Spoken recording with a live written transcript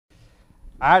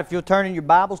All right, if you'll turn in your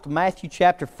Bibles to Matthew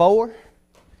chapter 4.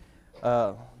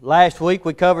 Last week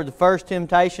we covered the first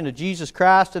temptation of Jesus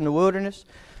Christ in the wilderness.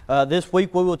 This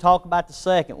week we will talk about the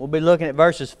second. We'll be looking at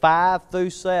verses 5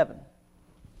 through 7.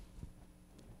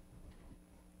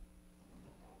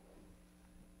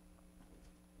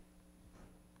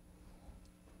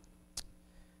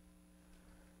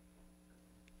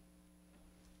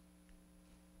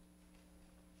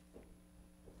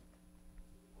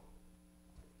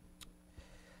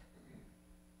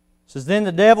 It says, Then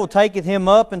the devil taketh him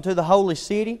up into the holy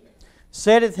city,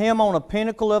 setteth him on a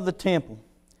pinnacle of the temple,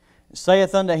 and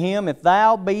saith unto him, If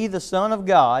thou be the Son of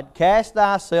God, cast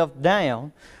thyself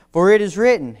down, for it is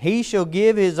written, He shall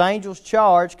give His angels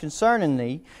charge concerning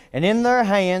thee, and in their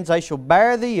hands they shall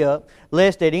bear thee up,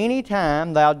 lest at any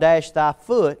time thou dash thy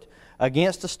foot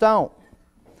against a stone.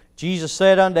 Jesus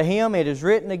said unto him, It is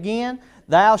written again,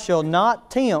 Thou shalt not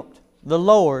tempt the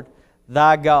Lord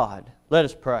thy God. Let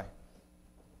us pray.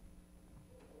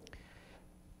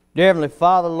 Dear Heavenly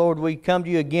Father, Lord, we come to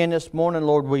You again this morning.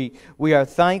 Lord, we are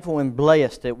thankful and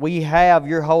blessed that we have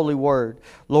Your holy word.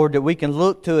 Lord, that we can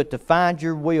look to it to find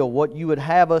Your will, what You would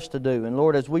have us to do. And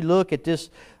Lord, as we look at this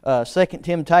second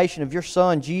temptation of Your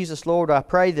Son, Jesus, Lord, I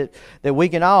pray that we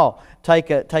can all take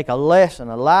a lesson,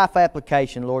 a life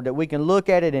application, Lord, that we can look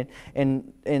at it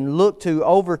and look to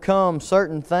overcome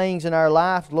certain things in our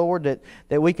life, Lord,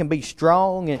 that we can be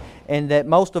strong and that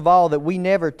most of all that we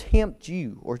never tempt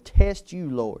You or test You,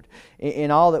 Lord,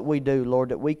 in all that we do, Lord,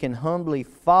 that we can humbly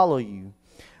follow You.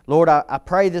 Lord, I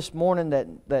pray this morning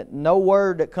that no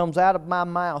word that comes out of my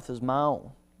mouth is my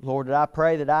own. Lord, that I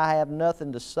pray that I have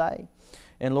nothing to say.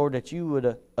 And Lord, that You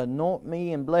would anoint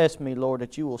me and bless me, Lord,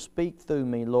 that You will speak through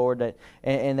me, Lord,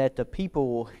 and that the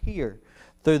people will hear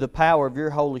through the power of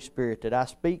Your Holy Spirit, that I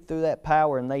speak through that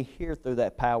power and they hear through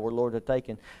that power, Lord, that they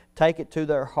can take it to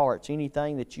their hearts,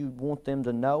 anything that You want them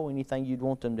to know, anything You'd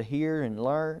want them to hear and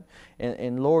learn.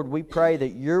 And Lord, we pray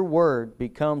that Your Word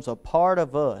becomes a part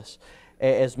of us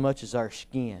as much as our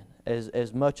skin,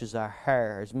 as much as our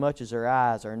hair, as much as our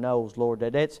eyes, our nose, Lord,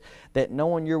 that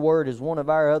knowing Your Word is one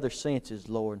of our other senses,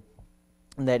 Lord,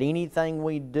 and that anything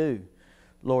we do,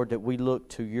 Lord, that we look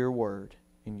to Your Word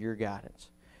and Your guidance.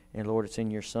 And Lord, it's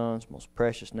in Your Son's most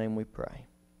precious name we pray.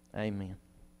 Amen.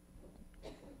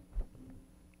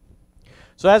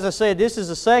 So as I said, this is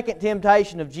the second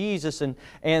temptation of Jesus,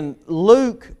 and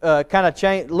Luke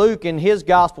Luke in his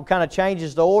gospel kind of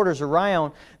changes the orders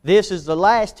around. This is the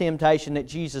last temptation that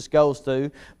Jesus goes through,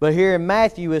 but here in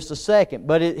Matthew it's the second.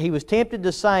 But he was tempted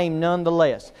the same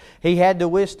nonetheless. He had to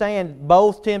withstand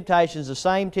both temptations, the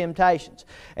same temptations.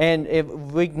 And if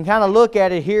we can kind of look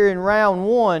at it here in round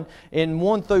 1, in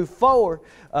 1 through 4,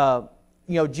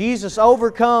 Jesus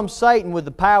overcomes Satan with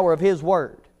the power of His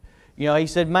Word. He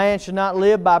said, man should not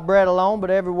live by bread alone,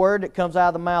 but every word that comes out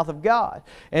of the mouth of God.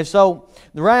 And so,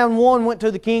 the round 1 went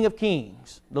to the King of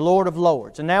Kings, the Lord of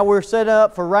Lords. And now we're set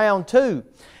up for round 2.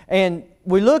 And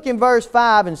we look in verse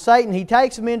 5, and Satan, he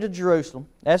takes him into Jerusalem.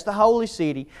 That's the holy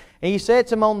city. And he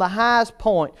sets him on the highest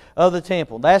point of the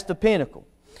temple. That's the pinnacle.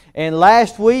 And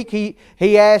last week, he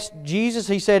asked Jesus,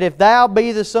 he said, if thou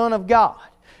be the Son of God.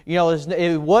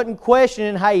 It wasn't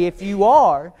questioning, hey, if you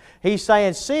are. He's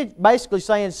basically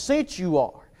saying, since you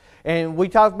are. And we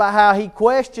talked about how he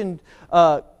questioned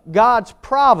God's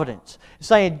providence,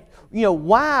 saying,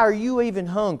 why are you even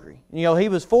hungry? He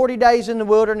was 40 days in the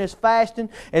wilderness fasting,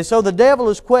 and so the devil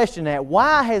is questioning that.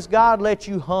 Why has God let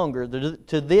you hunger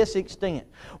to this extent?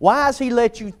 Why has He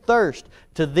let you thirst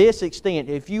to this extent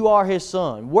if you are His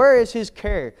Son? Where is His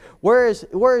care? Where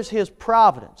is His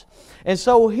providence? And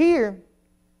so here,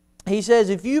 He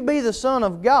says, if you be the Son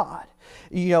of God,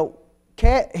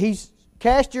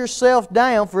 cast yourself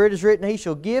down, for it is written, He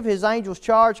shall give His angels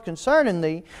charge concerning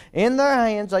thee. In their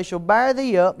hands they shall bear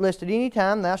thee up, lest at any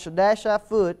time thou shalt dash thy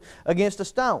foot against a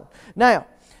stone. Now,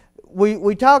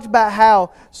 we talked about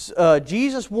how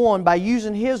Jesus won by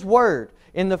using His Word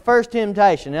in the first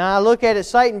temptation. And I look at it,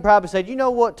 Satan probably said, you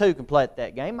know what, too can play at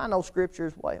that game. I know Scripture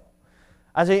as well.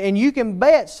 I said, and you can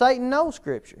bet Satan knows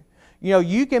Scripture.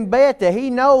 You can bet that he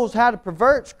knows how to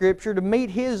pervert Scripture to meet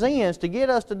his ends, to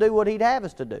get us to do what he'd have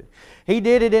us to do. He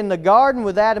did it in the garden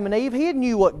with Adam and Eve. He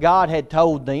knew what God had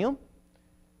told them.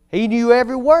 He knew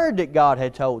every word that God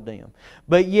had told them.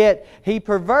 But yet, he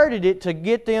perverted it to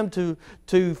get them to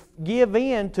give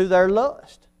in to their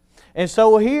lust. And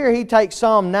so here he takes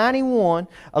Psalm 91,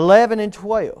 11 and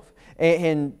 12.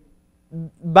 And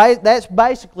that's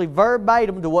basically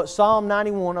verbatim to what Psalm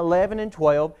 91, 11 and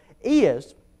 12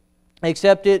 is.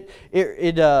 Except it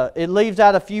leaves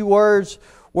out a few words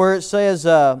where it says,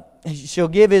 shall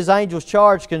give His angels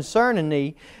charge concerning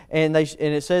thee, and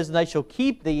it says, they shall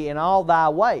keep thee in all thy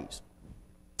ways.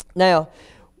 Now,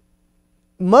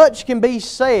 much can be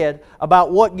said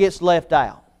about what gets left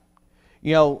out.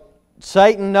 You know,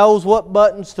 Satan knows what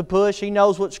buttons to push. He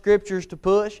knows what scriptures to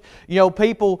push. You know,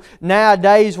 people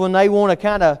nowadays, when they want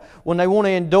to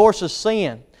endorse a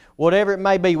sin, whatever it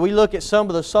may be, we look at some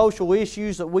of the social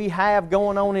issues that we have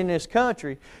going on in this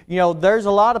country. You know, there's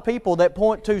a lot of people that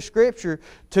point to Scripture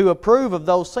to approve of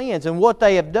those sins. And what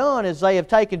they have done is they have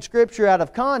taken Scripture out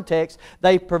of context,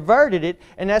 they've perverted it,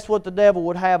 and that's what the devil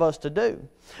would have us to do.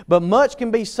 But much can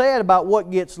be said about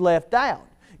what gets left out.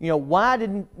 You know, why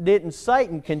didn't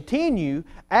Satan continue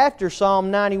after Psalm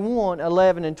 91,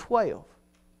 11, and 12?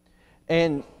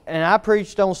 And I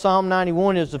preached on Psalm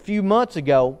 91 a few months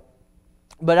ago.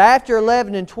 But after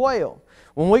 11 and 12,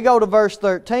 when we go to verse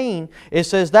 13, it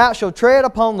says, Thou shalt tread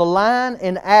upon the lion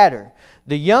and adder,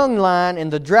 the young lion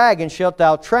and the dragon shalt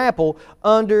thou trample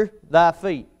under thy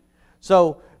feet.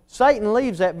 So Satan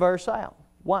leaves that verse out.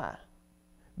 Why?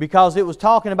 Because it was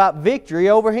talking about victory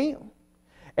over him.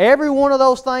 Every one of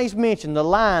those things mentioned, the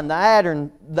lion, the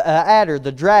adder,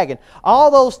 the dragon, all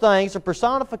those things are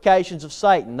personifications of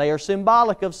Satan. They are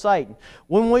symbolic of Satan.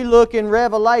 When we look in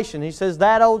Revelation, he says,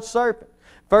 that old serpent.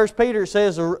 1 Peter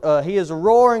says he is a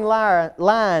roaring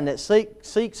lion that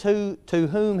seeks to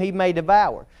whom he may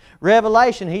devour.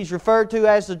 Revelation, he's referred to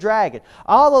as the dragon.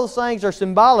 All those things are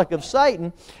symbolic of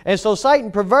Satan. And so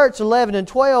Satan perverts 11 and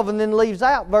 12 and then leaves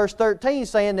out verse 13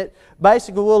 saying that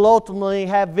basically we'll ultimately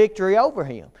have victory over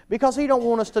him. Because he don't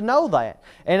want us to know that.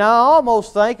 And I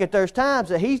almost think that there's times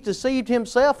that he's deceived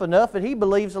himself enough that he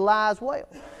believes a lie as well.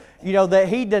 You know, that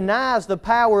he denies the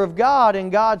power of God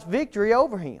and God's victory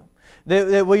over him.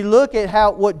 That we look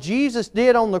at what Jesus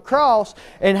did on the cross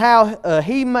and how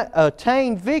He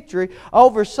attained victory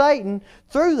over Satan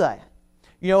through that.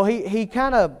 You know, He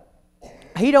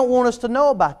don't want us to know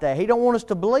about that. He don't want us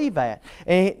to believe that.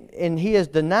 And He has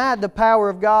denied the power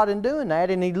of God in doing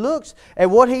that. And He looks at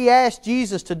what He asked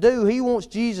Jesus to do. He wants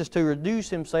Jesus to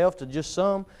reduce Himself to just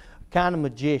some kind of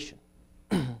magician.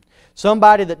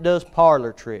 Somebody that does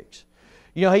parlor tricks.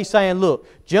 You know, He's saying, look,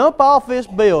 jump off this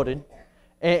building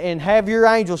and have your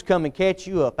angels come and catch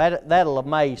you up. That'll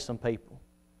amaze some people.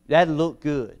 That'll look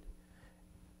good.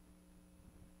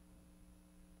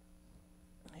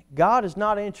 God is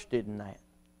not interested in that.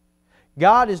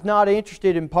 God is not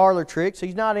interested in parlor tricks.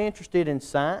 He's not interested in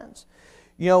signs.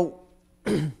 You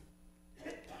know,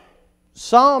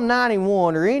 Psalm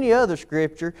 91 or any other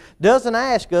Scripture doesn't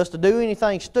ask us to do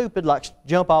anything stupid like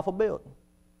jump off a building.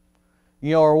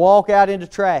 You know, or walk out into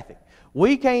traffic.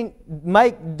 We can't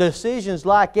make decisions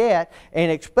like that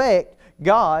and expect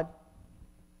God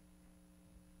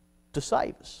to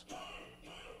save us.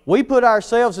 We put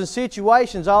ourselves in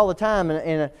situations all the time,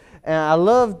 and I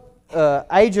love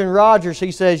Adrian Rogers.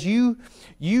 He says, you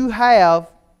have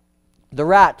the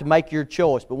right to make your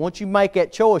choice, but once you make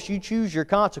that choice, you choose your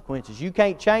consequences. You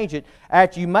can't change it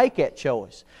after you make that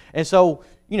choice. And so,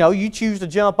 you know, you choose to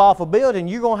jump off a building,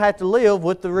 you're going to have to live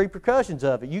with the repercussions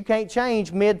of it. You can't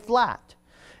change mid-flight.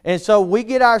 And so we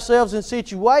get ourselves in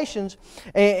situations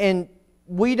and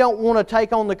we don't want to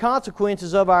take on the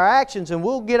consequences of our actions, and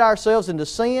we'll get ourselves into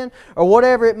sin or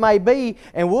whatever it may be,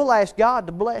 and we'll ask God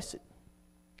to bless it.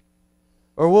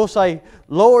 Or we'll say,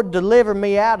 Lord, deliver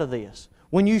me out of this,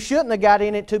 when you shouldn't have got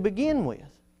in it to begin with.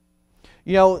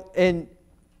 You know, and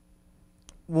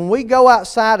when we go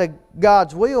outside of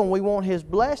God's will and we want His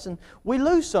blessing, we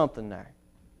lose something there.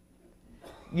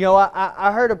 You know,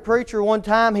 I heard a preacher one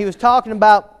time, he was talking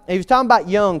about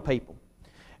young people.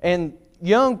 And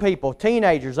young people,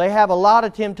 teenagers, they have a lot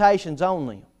of temptations on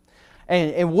them.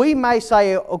 And we may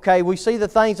say, okay, we see the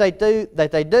things they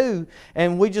do,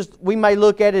 and we may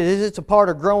look at it as it's a part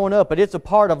of growing up, but it's a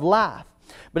part of life.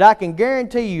 But I can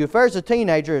guarantee you, if there's a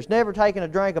teenager that's never taken a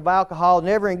drink of alcohol,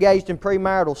 never engaged in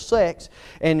premarital sex,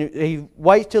 and he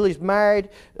waits till he's married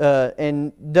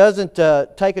and doesn't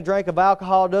take a drink of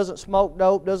alcohol, doesn't smoke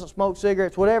dope, doesn't smoke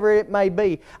cigarettes, whatever it may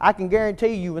be, I can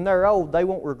guarantee you when they're old, they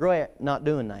won't regret not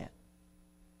doing that.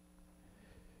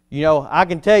 You know, I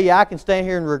can tell you, I can stand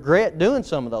here and regret doing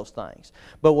some of those things.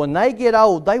 But when they get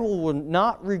old, they will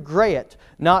not regret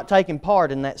not taking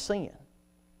part in that sin.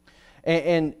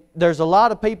 And there's a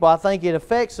lot of people, I think it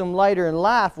affects them later in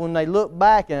life when they look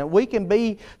back, and we can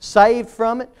be saved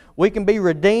from it, we can be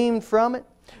redeemed from it,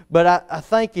 but I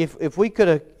think if we could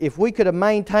have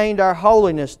maintained our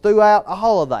holiness throughout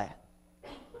all of that,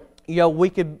 you know, we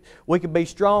could be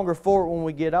stronger for it when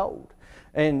we get old.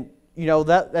 And you know,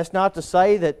 that's not to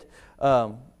say that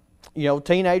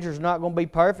teenagers are not going to be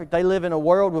perfect. They live in a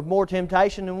world with more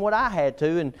temptation than what I had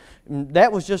to, and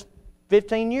that was just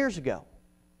 15 years ago,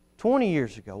 20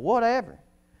 years ago, whatever.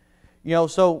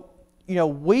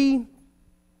 We,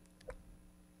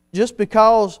 just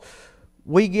because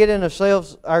we get in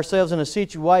ourselves in a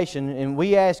situation and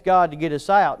we ask God to get us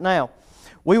out. Now,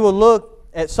 we will look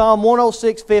at Psalm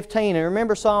 106:15, and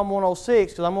remember Psalm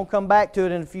 106 because I'm going to come back to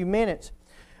it in a few minutes.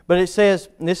 But it says,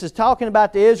 and this is talking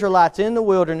about the Israelites in the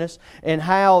wilderness and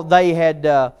how they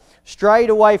had strayed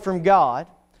away from God.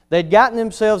 They'd gotten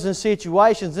themselves in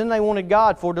situations, then they wanted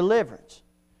God for deliverance.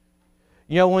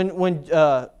 When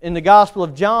in the Gospel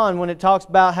of John, when it talks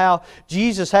about how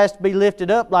Jesus has to be lifted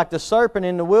up like the serpent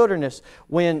in the wilderness,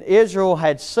 when Israel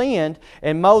had sinned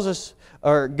and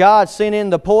God sent in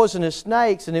the poisonous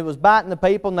snakes and it was biting the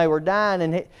people and they were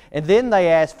dying, and then they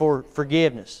asked for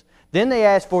forgiveness. Then they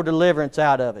asked for deliverance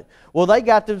out of it. Well, they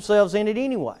got themselves in it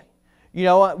anyway.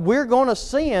 We're going to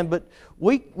sin, but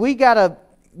we got to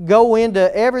go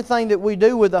into everything that we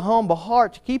do with a humble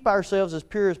heart to keep ourselves as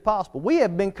pure as possible. We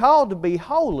have been called to be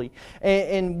holy,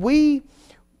 and we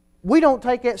don't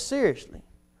take that seriously.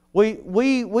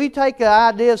 We take the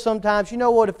idea sometimes,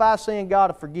 if I sin,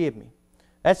 God will forgive me.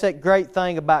 That's that great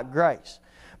thing about grace.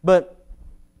 But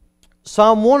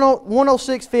Psalm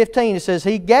 106:15, it says,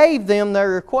 He gave them their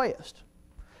request.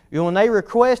 When they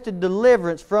requested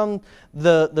deliverance from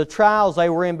the trials they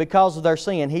were in because of their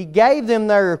sin, He gave them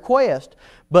their request,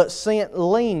 but sent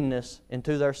leanness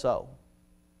into their soul.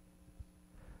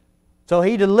 So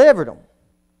He delivered them.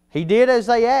 He did as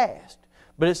they asked.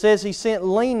 But it says He sent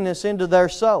leanness into their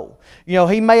soul.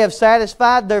 He may have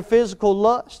satisfied their physical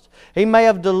lust. He may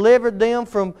have delivered them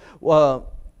from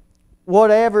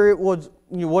whatever it was,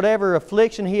 whatever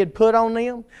affliction He had put on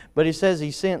them. But He says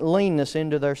He sent leanness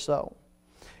into their soul.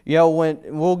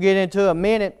 We'll get into a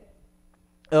minute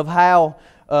of how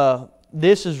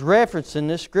this is referencing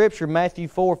this scripture, Matthew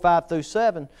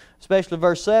 4:5-7, especially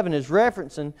verse 7, is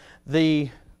referencing the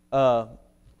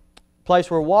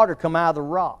place where water come out of the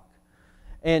rock.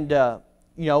 And,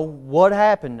 what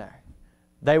happened there?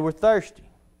 They were thirsty.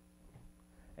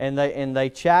 And they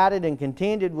chided and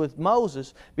contended with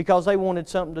Moses because they wanted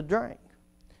something to drink.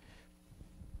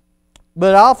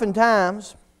 But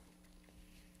oftentimes,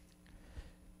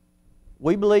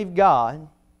 we believe God,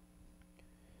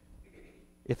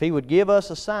 if He would give us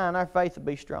a sign, our faith would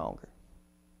be stronger.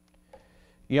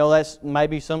 That's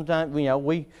maybe sometimes,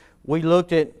 we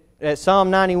looked at Psalm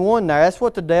 91 there. That's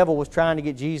what the devil was trying to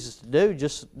get Jesus to do,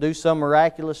 just do some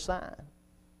miraculous sign.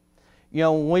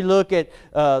 When we look at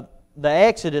the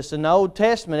Exodus in the Old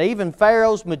Testament, even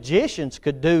Pharaoh's magicians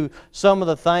could do some of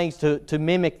the things to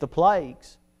mimic the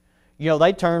plagues.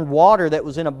 They turned water that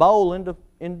was in a bowl into,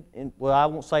 well, I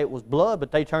won't say it was blood,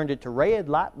 but they turned it to red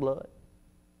like blood.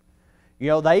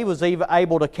 They was even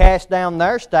able to cast down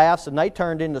their staffs and they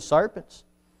turned into serpents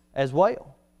as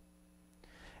well.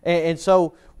 And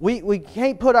so we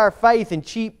can't put our faith in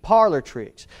cheap parlor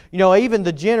tricks. Even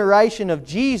the generation of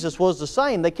Jesus was the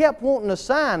same. They kept wanting a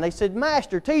sign. They said,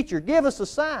 Master, Teacher, give us a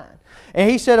sign. And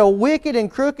He said, a wicked and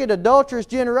crooked, adulterous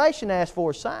generation asked for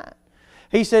a sign.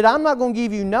 He said, I'm not going to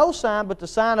give you no sign but the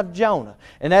sign of Jonah.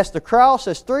 And that's the cross,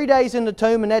 that's 3 days in the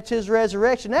tomb, and that's His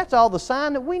resurrection. That's all the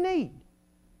sign that we need.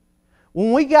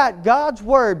 When we got God's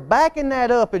Word backing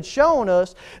that up and showing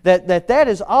us that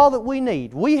is all that we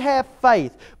need. We have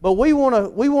faith, but we want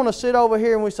to sit over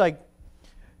here and we say,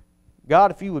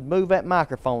 God, if You would move that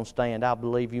microphone stand, I'll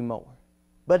believe You more.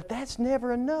 But that's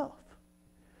never enough.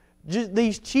 Just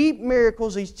these cheap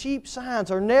miracles, these cheap signs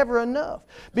are never enough.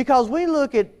 Because we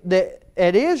look at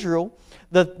Israel,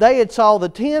 they had saw the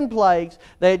 10 plagues.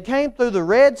 They had came through the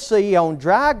Red Sea on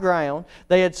dry ground.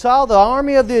 They had saw the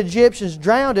army of the Egyptians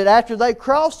drowned it after they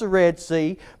crossed the Red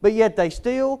Sea, but yet they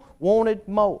still wanted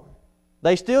more.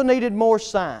 They still needed more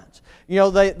signs.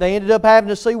 They ended up having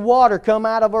to see water come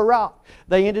out of a rock.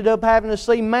 They ended up having to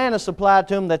see manna supplied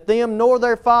to them that them nor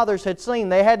their fathers had seen.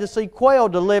 They had to see quail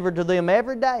delivered to them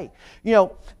every day.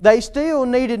 They still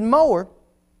needed more,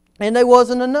 and there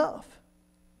wasn't enough.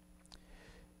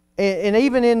 And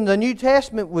even in the New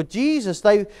Testament with Jesus,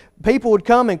 people would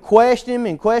come and question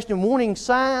Him, wanting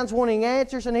signs, wanting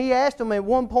answers. And He asked them at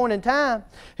one point in time,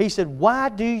 He said, why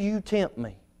do you tempt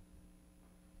Me?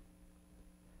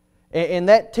 And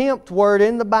that tempt word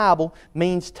in the Bible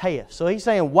means test. So He's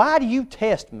saying, why do you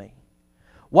test Me?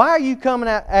 Why are you coming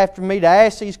after Me to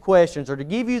ask these questions or to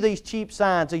give you these cheap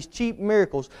signs, these cheap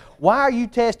miracles? Why are you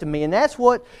testing Me? And that's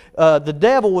what the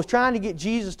devil was trying to get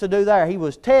Jesus to do there. He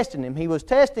was testing Him. He was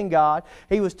testing God.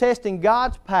 He was testing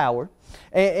God's power.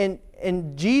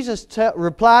 And Jesus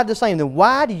replied the same. Then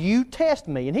why do you test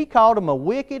me? And He called them a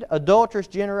wicked, adulterous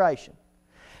generation.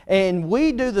 And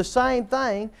we do the same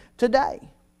thing today.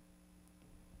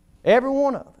 Every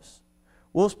one of us.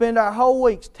 We'll spend our whole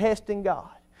weeks testing God.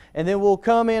 And then we'll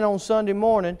come in on Sunday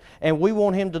morning and we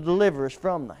want Him to deliver us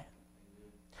from that.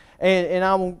 And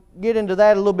I will get into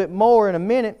that a little bit more in a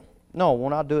minute. No,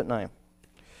 won't I do it now?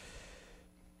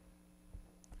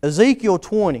 Ezekiel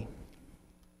 20.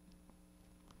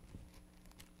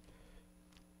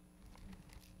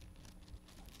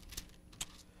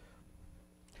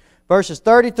 Verses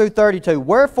 30 through 32.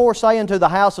 Wherefore say unto the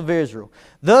house of Israel,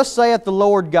 Thus saith the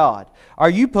Lord God, Are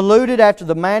you polluted after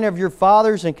the manner of your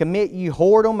fathers, and commit ye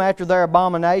whoredom after their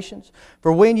abominations?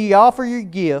 For when ye offer your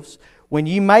gifts, when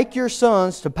ye make your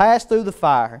sons to pass through the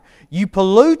fire, you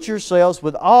pollute yourselves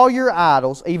with all your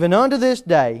idols, even unto this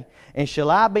day, and shall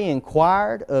I be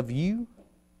inquired of you?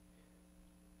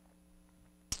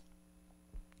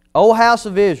 O house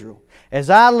of Israel, as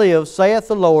I live, saith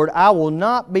the Lord, I will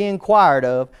not be inquired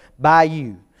of by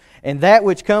you. And that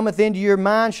which cometh into your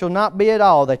mind shall not be at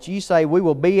all, that ye say, We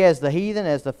will be as the heathen,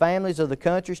 as the families of the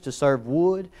countries, to serve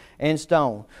wood and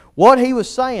stone. What he was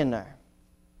saying there,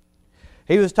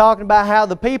 he was talking about how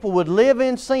the people would live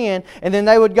in sin, and then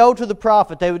they would go to the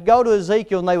prophet, they would go to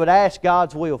Ezekiel, and they would ask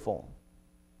God's will for them.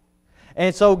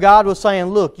 And so God was saying,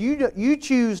 look, you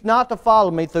choose not to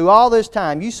follow me through all this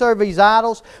time. You serve these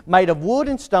idols made of wood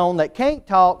and stone that can't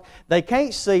talk, they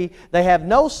can't see, they have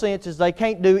no senses, they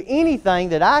can't do anything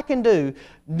that I can do,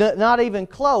 not even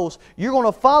close. You're going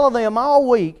to follow them all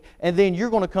week, and then you're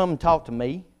going to come and talk to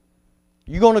me.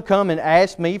 You're going to come and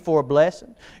ask me for a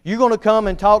blessing. You're going to come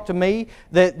and talk to me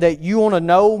that you want to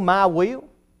know my will.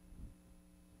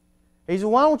 He said,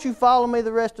 why don't you follow me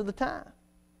the rest of the time?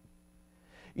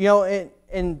 You know,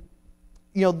 and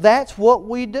you know, that's what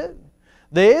we do.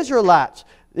 The Israelites,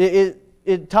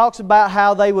 it talks about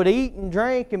how they would eat and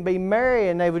drink and be merry,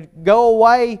 and they would go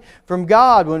away from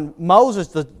God. When Moses,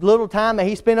 the little time that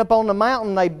he spent up on the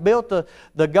mountain, they built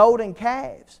the golden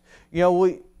calves. You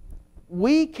know,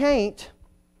 we can't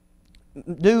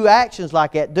do actions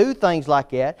like that, do things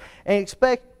like that, and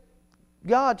expect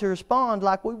God to respond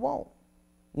like we want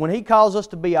when He calls us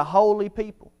to be a holy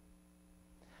people.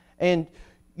 And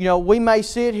you know, we may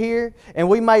sit here and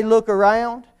we may look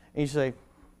around and you say,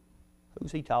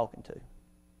 who's he talking to?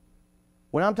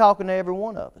 When I'm talking to every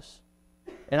one of us.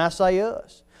 And I say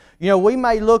us. You know, we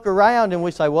may look around and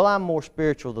we say, well, I'm more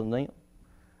spiritual than them.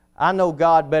 I know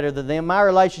God better than them. My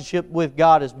relationship with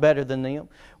God is better than them.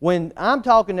 When I'm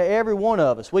talking to every one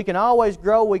of us, we can always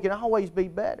grow, we can always be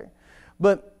better.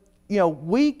 But, you know,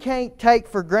 we can't take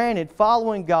for granted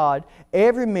following God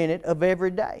every minute of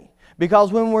every day.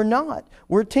 Because when we're not,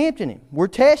 we're tempting Him. We're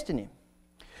testing Him.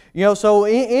 You know, so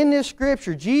in this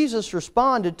Scripture, Jesus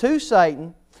responded to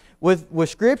Satan with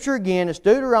Scripture again. It's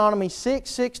Deuteronomy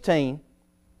 6:16.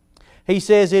 He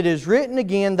says, It is written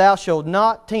again, Thou shalt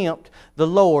not tempt the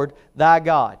Lord thy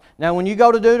God. Now when you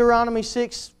go to Deuteronomy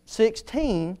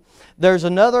 6:16, there's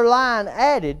another line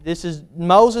added. This is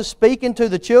Moses speaking to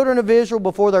the children of Israel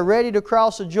before they're ready to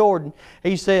cross the Jordan.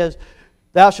 He says,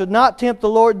 Thou shalt not tempt the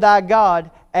Lord thy God,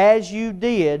 as you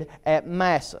did at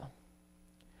Massah.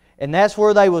 And that's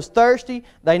where they was thirsty,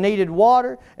 they needed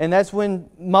water, and that's when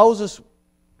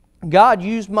God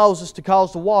used Moses to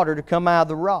cause the water to come out of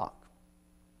the rock.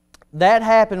 That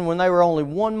happened when they were only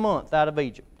 1 month out of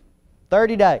Egypt.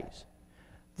 30 days.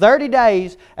 30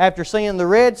 days after seeing the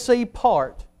Red Sea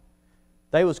part,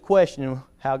 they was questioning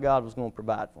how God was going to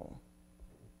provide for them.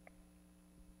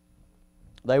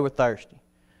 They were thirsty.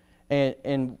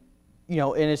 And you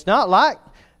know, and it's not like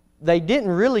they didn't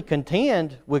really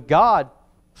contend with God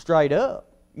straight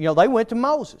up. You know, they went to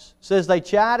Moses. It says they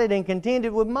chided and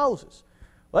contended with Moses.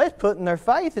 Well, it's putting their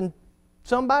faith in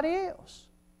somebody else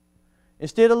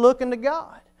instead of looking to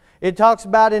God. It talks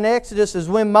about in Exodus as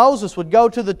when Moses would go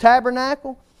to the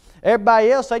tabernacle,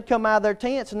 everybody else, they'd come out of their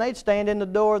tents and they'd stand in the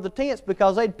door of the tents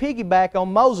because they'd piggyback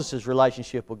on Moses'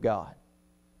 relationship with God.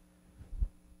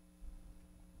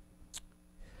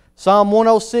 Psalm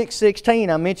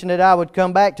 106:16, I mentioned that I would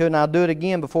come back to it, and I'll do it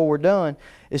again before we're done.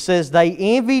 It says, They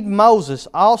envied Moses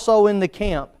also in the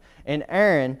camp, and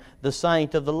Aaron the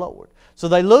saint of the Lord. So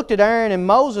they looked at Aaron and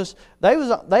Moses,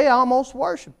 they almost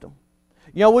worshipped them.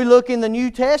 You know, we look in the New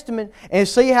Testament and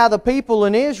see how the people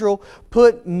in Israel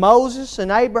put Moses and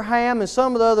Abraham and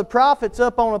some of the other prophets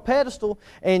up on a pedestal,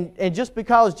 and just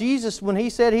because Jesus, when He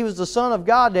said He was the Son of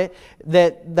God,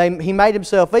 He made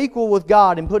Himself equal with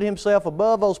God and put Himself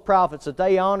above those prophets that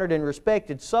they honored and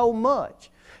respected so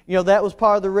much. You know, that was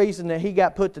part of the reason that He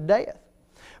got put to death.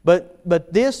 But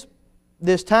this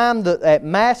this time at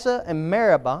Massa and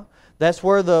Meribah, that's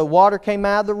where the water came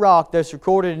out of the rock. That's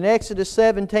recorded in Exodus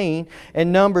 17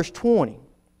 and Numbers 20.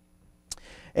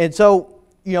 And so,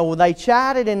 when they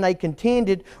chided and they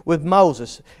contended with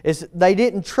Moses, they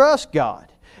didn't trust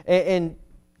God. And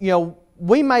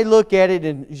we may look at it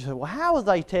and say, well, how are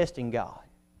they testing God?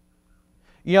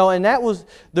 And that was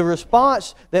the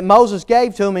response that Moses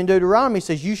gave to him in Deuteronomy. He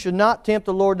says, you should not tempt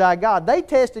the Lord thy God. They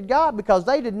tested God because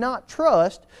they did not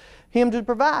trust Him to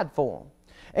provide for them.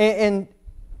 And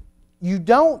you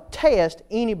don't test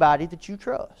anybody that you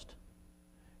trust.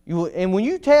 And when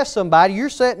you test somebody, you're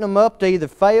setting them up to either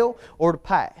fail or to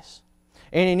pass.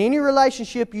 And in any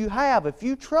relationship you have, if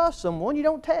you trust someone, you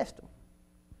don't test them.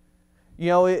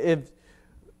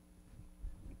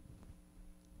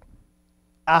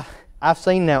 I've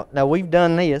seen now we've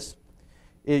done this.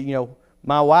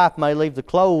 My wife may leave the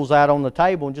clothes out on the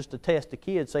table just to test the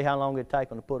kids, see how long it'd take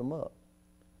them to put them up.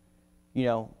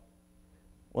 Well,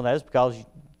 that's because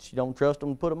she don't trust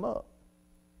them to put them up.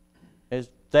 It's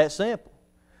that simple.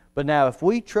 But now if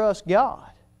we trust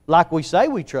God, like we say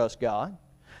we trust God,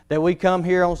 that we come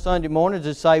here on Sunday mornings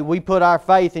and say we put our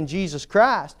faith in Jesus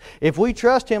Christ, if we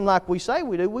trust Him like we say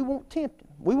we do, we won't tempt Him.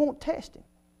 We won't test Him.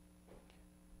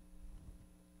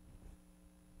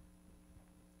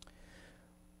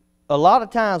 A lot of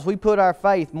times we put our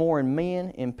faith more in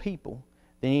men and people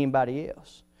than anybody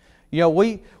else.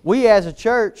 We as a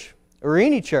church, or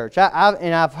any church,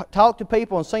 I've talked to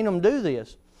people and seen them do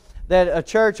this, that a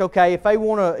church, okay, if they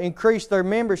want to increase their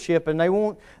membership and they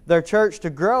want their church to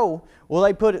grow, well,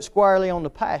 they put it squarely on the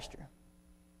pastor.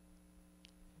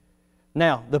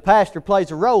 Now, the pastor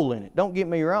plays a role in it, don't get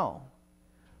me wrong.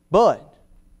 But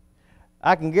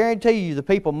I can guarantee you the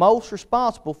people most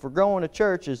responsible for growing a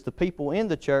church is the people in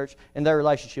the church and their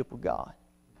relationship with God.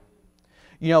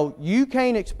 You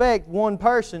can't expect one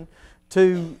person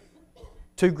to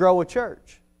grow a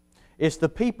church. It's the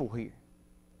people here.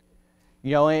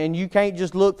 And you can't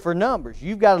just look for numbers.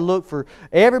 You've got to look for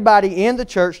everybody in the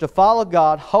church to follow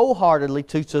God wholeheartedly,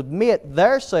 to submit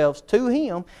themselves to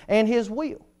Him and His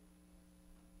will.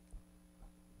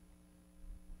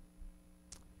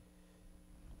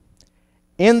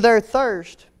 In their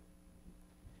thirst,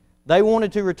 they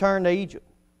wanted to return to Egypt.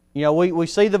 We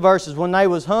see the verses. When they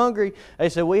was hungry, they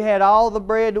said, we had all the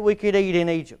bread that we could eat in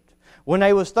Egypt. When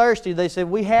they was thirsty, they said,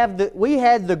 we had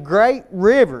the great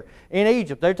river in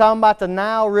Egypt. They're talking about the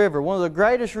Nile River, one of the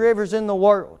greatest rivers in the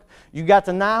world. You've got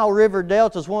the Nile River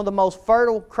Delta. It's one of the most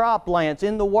fertile croplands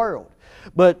in the world.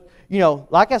 But,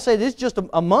 like I said, this just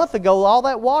a month ago, all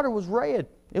that water was red.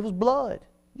 It was blood.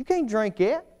 You can't drink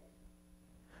it.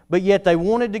 But yet they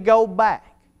wanted to go back.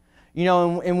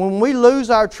 And when we lose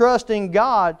our trust in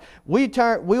God,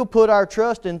 we'll put our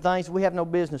trust in things we have no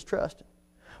business trusting.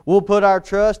 We'll put our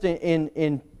trust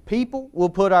in people. We'll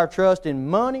put our trust in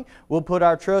money. We'll put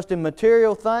our trust in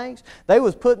material things. They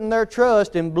was putting their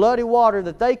trust in bloody water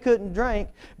that they couldn't drink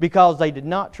because they did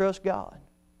not trust God.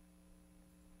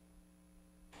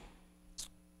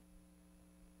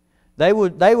 They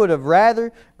would have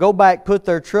rather go back, put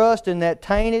their trust in that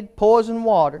tainted, poisoned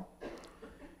water,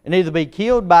 and either be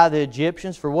killed by the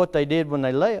Egyptians for what they did when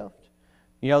they left.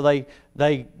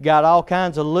 They got all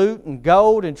kinds of loot and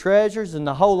gold and treasures, and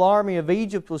the whole army of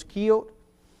Egypt was killed.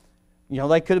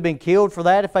 They could have been killed for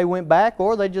that if they went back,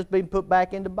 or they'd just been put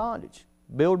back into bondage.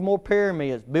 Build more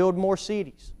pyramids, build more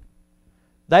cities.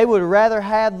 They would rather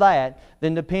have that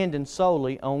than depending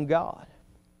solely on God.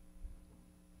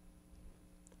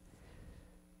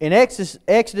 In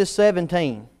Exodus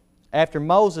 17, after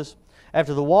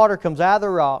the water comes out of the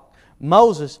rock,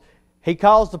 Moses, he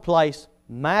calls the place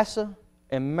Massa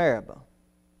and Meribah.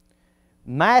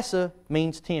 Massa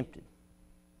means tempted,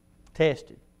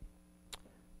 tested.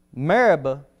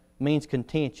 Meribah means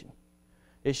contention.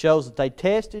 It shows that they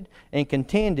tested and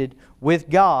contended with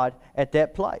God at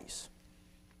that place.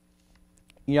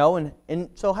 And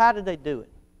so how did they do it?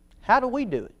 How do we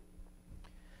do it?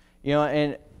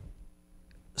 And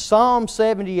Psalm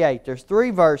 78, there's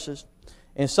 3 verses.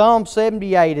 And Psalm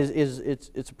 78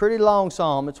 it's a pretty long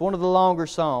psalm. It's one of the longer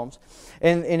psalms.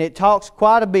 And it talks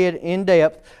quite a bit in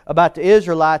depth about the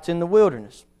Israelites in the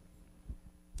wilderness.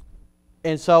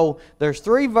 And so there's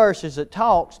 3 verses that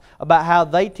talks about how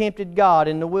they tempted God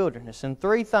in the wilderness. And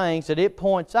 3 things that it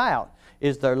points out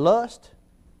is their lust,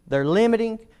 their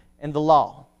limiting, and the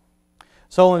law.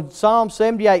 So in Psalm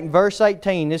 78 and verse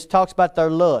 18, this talks about their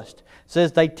lust. It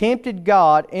says, they tempted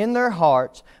God in their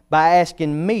hearts by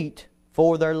asking meat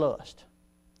for their lust.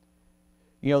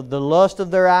 The lust of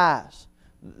their eyes.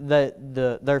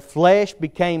 Their flesh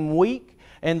became weak,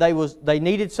 and they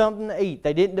needed something to eat.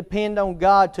 They didn't depend on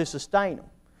God to sustain them.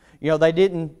 They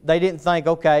didn't think,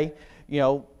 okay,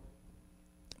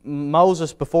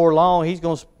 Moses before long, he's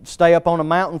going to stay up on a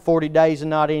mountain 40 days and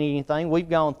not eat anything. We've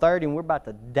gone 30 and we're about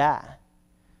to die.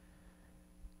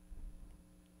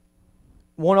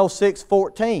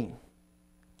 106:14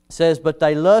 says, "But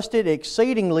they lusted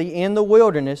exceedingly in the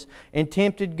wilderness and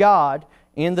tempted God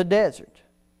in the desert."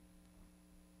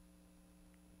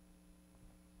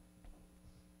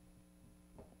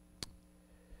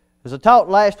 As I talked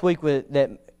last week that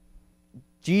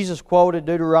Jesus quoted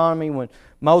Deuteronomy when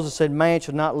Moses said, "Man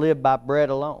shall not live by bread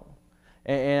alone."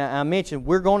 And I mentioned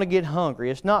we're going to get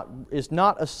hungry. It's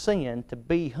not a sin to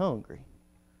be hungry.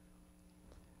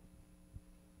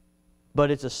 But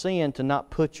it's a sin to not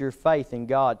put your faith in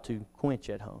God to quench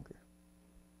that hunger.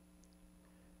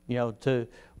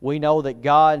 We know that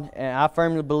God, and I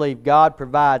firmly believe God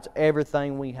provides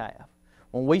everything we have.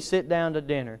 When we sit down to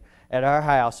dinner at our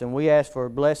house and we ask for a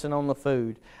blessing on the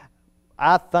food,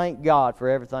 I thank God for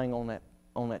everything on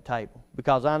that table,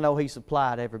 because I know He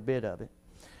supplied every bit of it.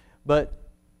 But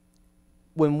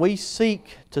when we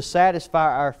seek to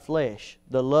satisfy our flesh,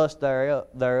 the lust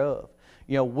thereof,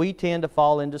 we tend to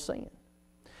fall into sin.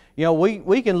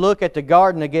 We can look at the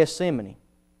Garden of Gethsemane,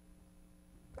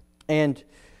 and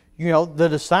the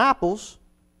disciples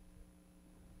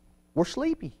were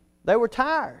sleepy. They were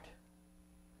tired.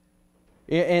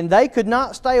 And they could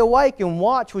not stay awake and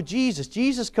watch with Jesus.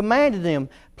 Jesus commanded them,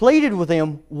 pleaded with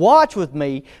them, "Watch with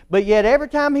me." But yet every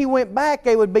time He went back,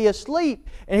 they would be asleep.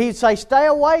 And He'd say, "Stay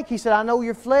awake." He said, "I know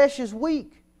your flesh is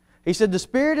weak." He said, "The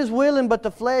spirit is willing, but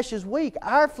the flesh is weak."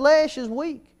 Our flesh is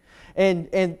weak. And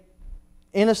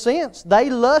in a sense, they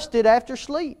lusted after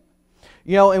sleep.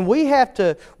 And we have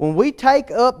to, when we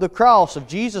take up the cross of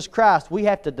Jesus Christ, we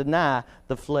have to deny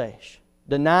the flesh.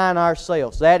 Denying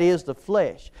ourselves. That is the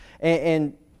flesh.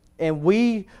 And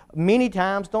we many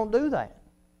times don't do that.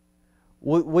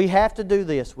 We have to do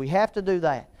this. We have to do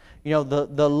that.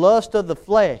 The lust of the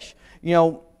flesh.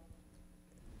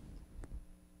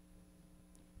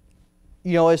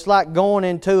 It's like going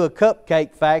into a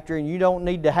cupcake factory and you don't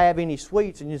need to have any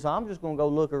sweets, and you say, "I'm just going to go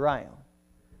look around."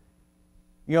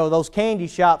 Those candy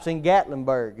shops in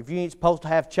Gatlinburg, if you ain't supposed to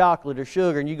have chocolate or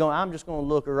sugar and you go, "I'm just going to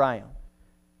look around."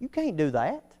 You can't do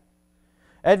that.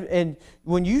 And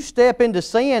when you step into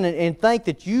sin and think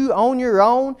that you on your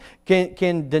own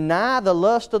can deny the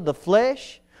lust of the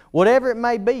flesh, whatever it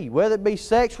may be, whether it be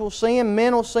sexual sin,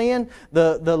 mental sin,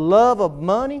 the love of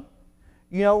money,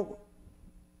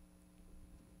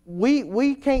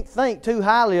 we can't think too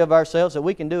highly of ourselves that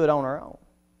we can do it on our own.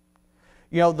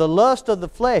 The lust of the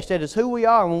flesh, that is who we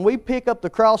are. When we pick up the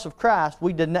cross of Christ,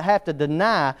 we have to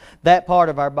deny that part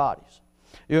of our bodies.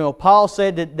 Paul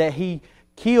said that he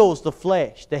kills the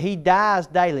flesh, that he dies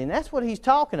daily. And that's what he's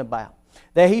talking about.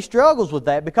 That he struggles with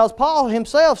that, because Paul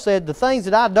himself said, "The things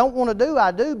that I don't want to do,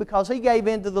 I do," because he gave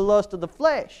in to the lust of the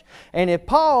flesh. And if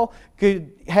Paul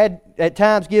had at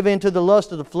times give in to the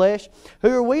lust of the flesh, who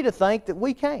are we to think that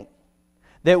we can't?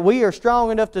 That we are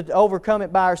strong enough to overcome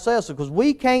it by ourselves, because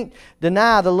we can't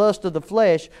deny the lust of the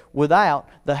flesh without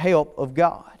the help of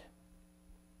God.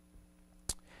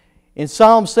 In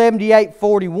Psalm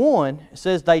 78:41, it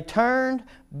says, "They turned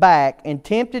back and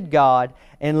tempted God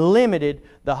and limited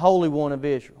the Holy One of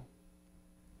Israel."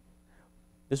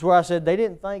 This is where I said they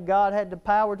didn't think God had the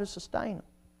power to sustain them.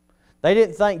 They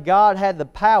didn't think God had the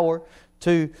power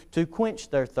to quench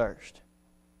their thirst.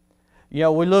 We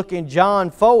look in John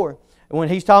 4, and when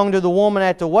He's talking to the woman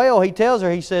at the well, He tells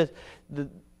her, He says,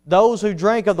 "Those who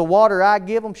drink of the water I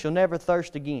give them shall never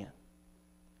thirst again."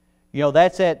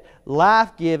 That's that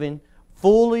life-giving,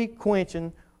 fully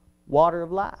quenching water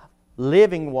of life.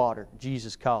 Living water,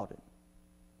 Jesus called it.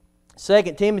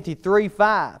 2 Timothy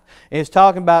 3:5 is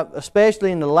talking about,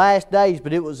 especially in the last days,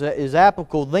 but it is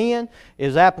applicable then,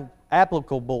 is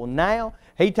applicable now.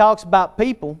 He talks about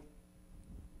people,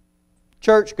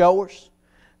 churchgoers,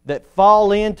 that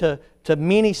fall into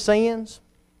many sins.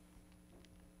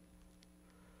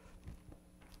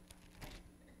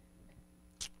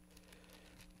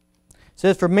 It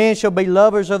says, "For men shall be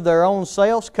lovers of their own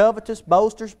selves, covetous,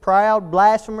 boasters, proud,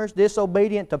 blasphemers,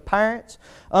 disobedient to parents,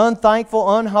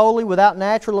 unthankful, unholy, without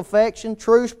natural affection,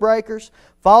 truce breakers,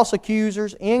 false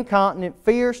accusers, incontinent,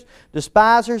 fierce,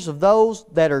 despisers of those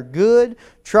that are good,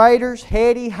 traitors,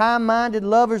 heady, high-minded,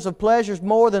 lovers of pleasures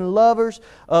more than lovers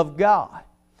of God."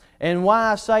 And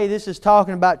why I say this is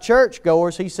talking about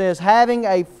churchgoers, he says, having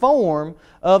a form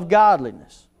of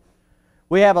godliness.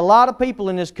 We have a lot of people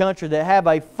in this country that have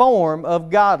a form of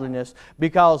godliness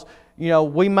because,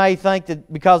 we may think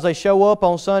that because they show up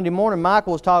on Sunday morning,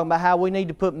 Michael was talking about how we need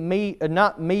to put me,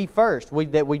 not me first.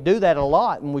 That we do that a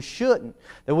lot, and we shouldn't.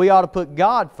 That we ought to put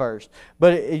God first.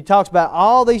 But he talks about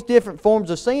all these different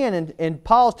forms of sin, and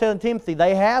Paul's telling Timothy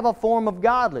they have a form of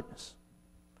godliness.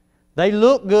 They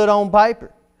look good on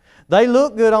paper. They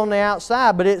look good on the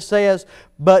outside, but it says,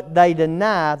 but they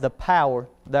deny the power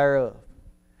thereof.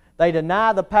 They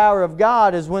deny the power of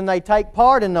God is when they take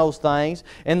part in those things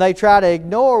and they try to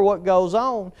ignore what goes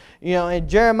on. In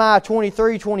Jeremiah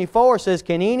 23:24 says,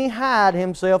 can any hide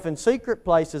himself in secret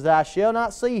places that I shall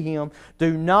not see him?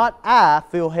 Do not I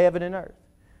fill heaven and earth?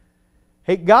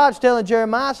 God's telling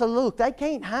Jeremiah, so look, they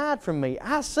can't hide from me.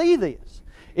 I see this.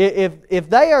 If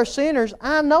they are sinners,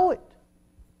 I know it.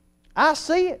 I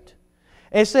see it.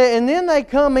 And then they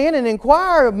come in and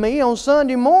inquire of me on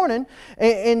Sunday morning,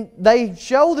 and they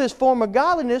show this form of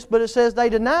godliness, but it says they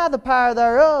deny the power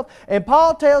thereof. And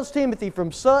Paul tells Timothy,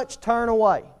 from such turn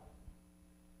away.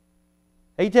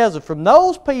 He tells him, from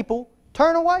those people,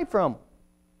 turn away from them.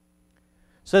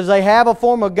 Says they have a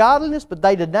form of godliness, but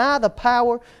they deny the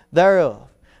power thereof.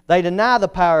 They deny the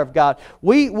power of God.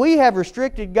 We have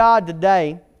restricted God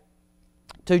today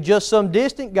to just some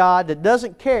distant God that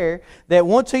doesn't care, that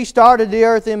once He started the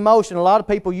earth in motion, a lot of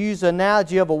people use the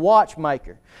analogy of a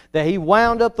watchmaker, that He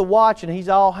wound up the watch and He's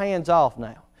all hands off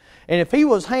now. And if He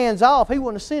was hands off, He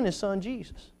wouldn't have sent His Son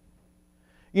Jesus.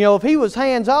 If He was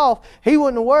hands off, He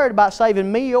wouldn't have worried about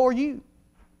saving me or you.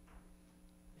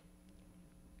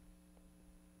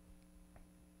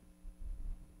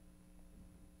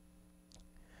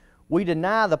 We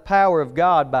deny the power of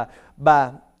God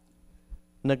by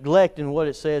neglecting what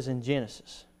it says in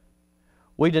Genesis.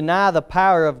 We deny the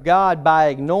power of God by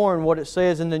ignoring what it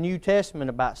says in the New Testament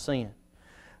about sin.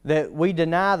 That we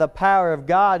deny the power of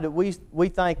God, that we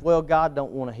think, well, God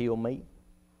don't want to heal me.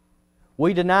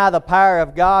 We deny the power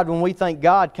of God when we think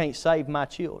God can't save my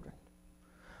children.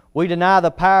 We deny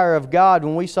the power of God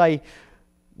when we say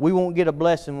we won't get a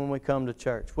blessing when we come to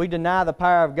church. We deny the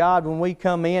power of God when we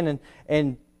come in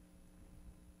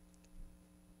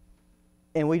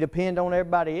and we depend on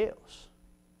everybody else.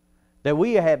 That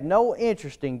we have no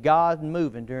interest in God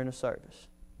moving during the service.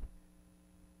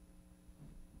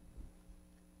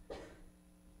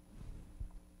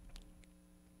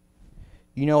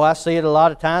 I see it a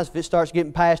lot of times if it starts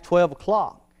getting past 12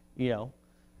 o'clock.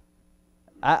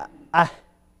 I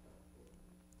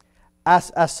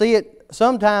see it.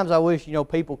 Sometimes I wish,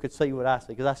 people could see what I see,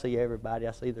 because I see everybody.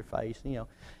 I see their face.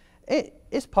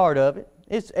 It's part of it.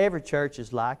 Every church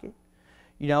is like it.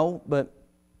 But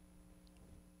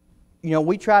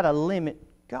we try to limit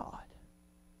God.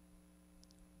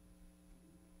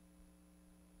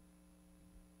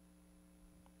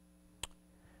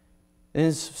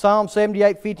 In Psalm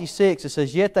 78:56 it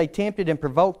says, yet they tempted and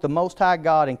provoked the Most High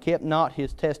God and kept not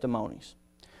His testimonies.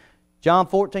 John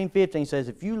 14:15 says,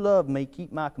 if you love me,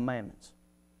 keep my commandments.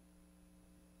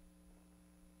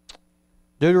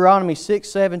 Deuteronomy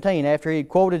 6:17, after he had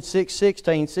quoted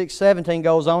 6:16, 6:17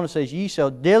 goes on and says, ye shall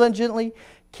diligently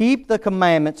keep the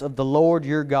commandments of the Lord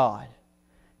your God,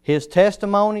 His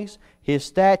testimonies, His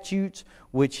statutes,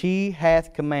 which He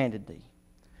hath commanded thee.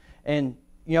 And,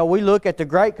 we look at the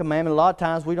great commandment, a lot of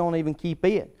times we don't even keep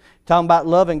it. Talking about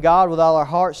loving God with all our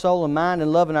heart, soul, and mind,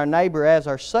 and loving our neighbor as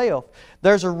ourselves.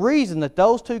 There's a reason that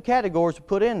those two categories are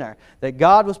put in there. That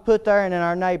God was put there and then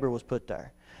our neighbor was put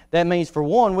there. That means, for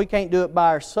one, we can't do it by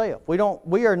ourselves.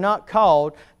 We are not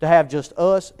called to have just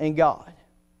us and God.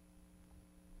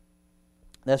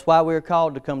 That's why we are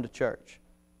called to come to church.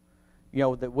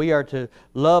 That we are to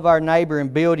love our neighbor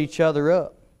and build each other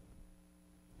up.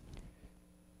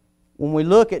 When we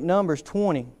look at Numbers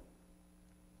 20,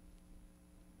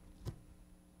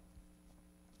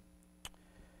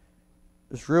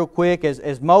 just real quick,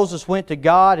 as Moses went to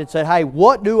God and said, hey,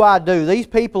 what do I do? These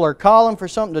people are calling for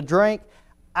something to drink.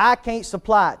 I can't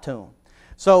supply it to them.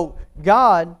 So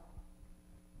God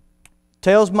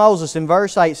tells Moses in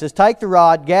verse 8, says, take the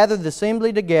rod, gather the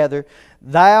assembly together,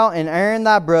 thou and Aaron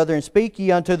thy brother, and speak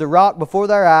ye unto the rock before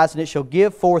their eyes, and it shall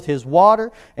give forth his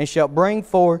water, and shall bring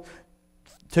forth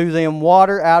to them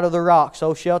water out of the rock.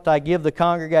 So shalt I give the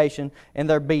congregation and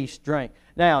their beasts drink.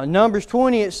 Now, in Numbers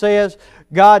 20 it says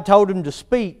God told him to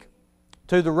speak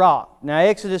to the rock. Now,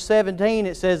 Exodus 17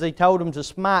 it says He told him to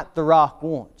smite the rock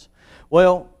once.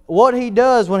 Well, what He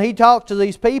does when He talks to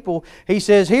these people, He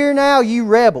says, hear now, you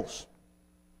rebels.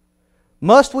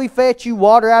 Must we fetch you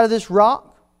water out of this rock?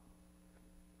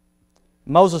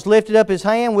 Moses lifted up his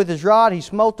hand with his rod. He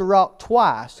smote the rock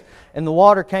twice, and the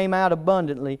water came out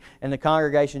abundantly, and the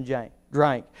congregation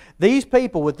drank. These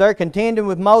people, with their contending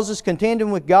with Moses, contending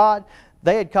with God,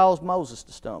 they had caused Moses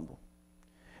to stumble.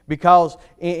 Because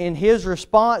in his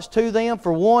response to them,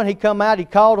 for one, he come out, he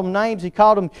called them names, he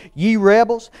called them ye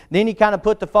rebels. Then he kind of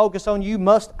put the focus on, you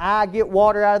must I get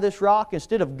water out of this rock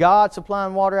instead of God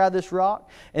supplying water out of this rock.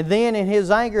 And then in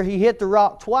his anger, he hit the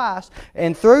rock twice.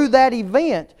 And through that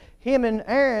event, him and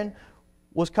Aaron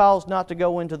was caused not to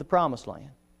go into the promised land.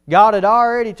 God had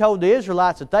already told the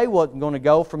Israelites that they wasn't going to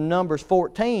go from Numbers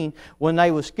 14 when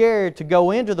they were scared to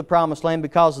go into the promised land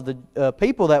because of the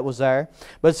people that was there.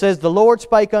 But it says, the Lord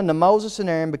spake unto Moses and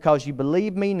Aaron, because you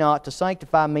believe me not to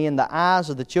sanctify me in the eyes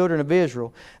of the children of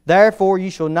Israel. Therefore you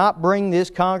shall not bring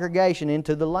this congregation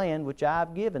into the land which I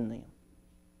have given them.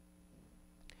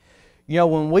 You know,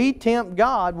 when we tempt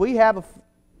God, we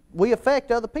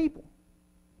affect other people.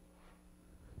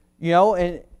 You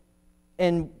know,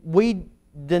 and we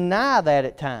deny that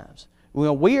at times.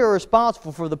 We are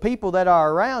responsible for the people that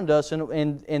are around us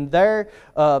and their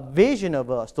vision of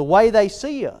us, the way they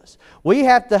see us. We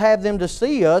have to have them to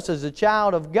see us as a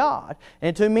child of God,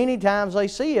 and too many times they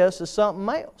see us as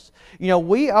something else. You know,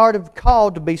 we are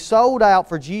called to be sold out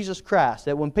for Jesus Christ,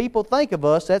 that when people think of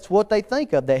us, that's what they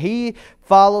think of, that He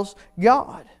follows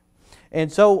God. And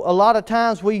so a lot of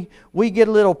times we get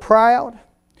a little proud.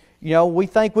 You know, we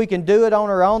think we can do it on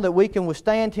our own, that we can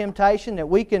withstand temptation, that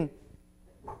we can,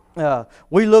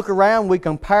 we look around, we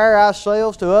compare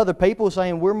ourselves to other people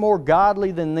saying we're more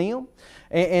godly than them.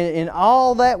 And in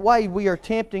all that way, we are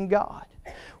tempting God.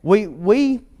 When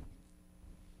we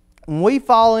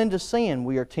fall into sin,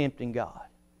 we are tempting God.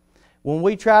 When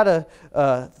we try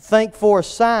to think for a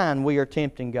sign, we are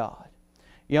tempting God.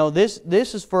 You know, this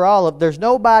is for all of, there's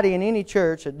nobody in any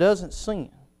church that doesn't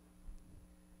sin.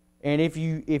 And if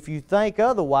you think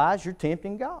otherwise, you're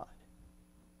tempting God.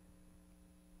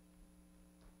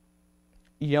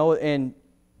 You know,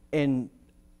 and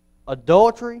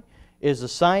adultery is the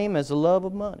same as the love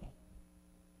of money.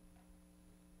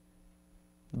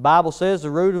 The Bible says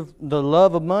the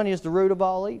love of money is the root of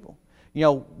all evil. You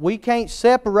know, we can't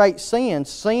separate sin.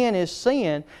 Sin is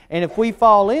sin, and if we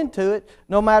fall into it,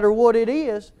 no matter what it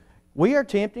is, we are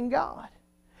tempting God.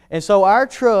 And so our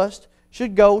trust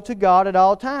should go to God at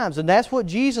all times. And that's what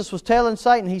Jesus was telling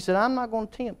Satan. He said, I'm not going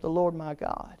to tempt the Lord my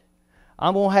God.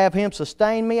 I'm going to have Him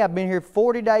sustain me. I've been here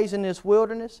 40 days in this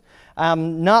wilderness.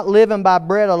 I'm not living by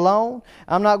bread alone.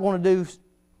 I'm not going to do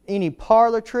any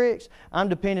parlor tricks. I'm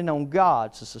depending on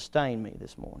God to sustain me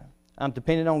this morning. I'm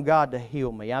depending on God to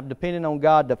heal me. I'm depending on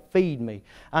God to feed me.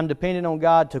 I'm depending on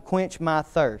God to quench my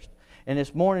thirst. And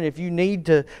this morning, if you need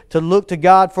to look to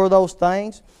God for those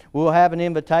things, we'll have an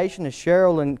invitation as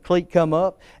Cheryl and Cleet come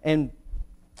up. And,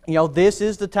 you know, this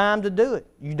is the time to do it.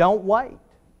 You don't wait.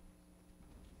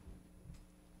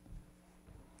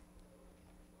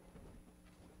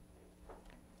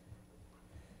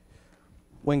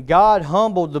 When God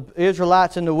humbled the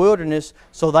Israelites in the wilderness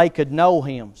so they could know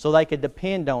Him, so they could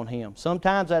depend on Him.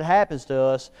 Sometimes that happens to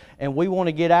us, and we want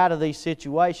to get out of these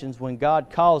situations when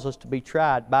God calls us to be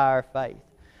tried by our faith.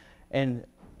 And,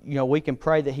 you know, we can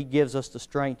pray that He gives us the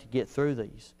strength to get through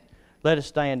these. Let us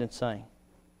stand and sing.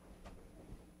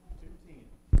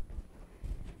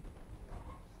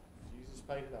 Jesus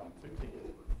paid it all. 2:10.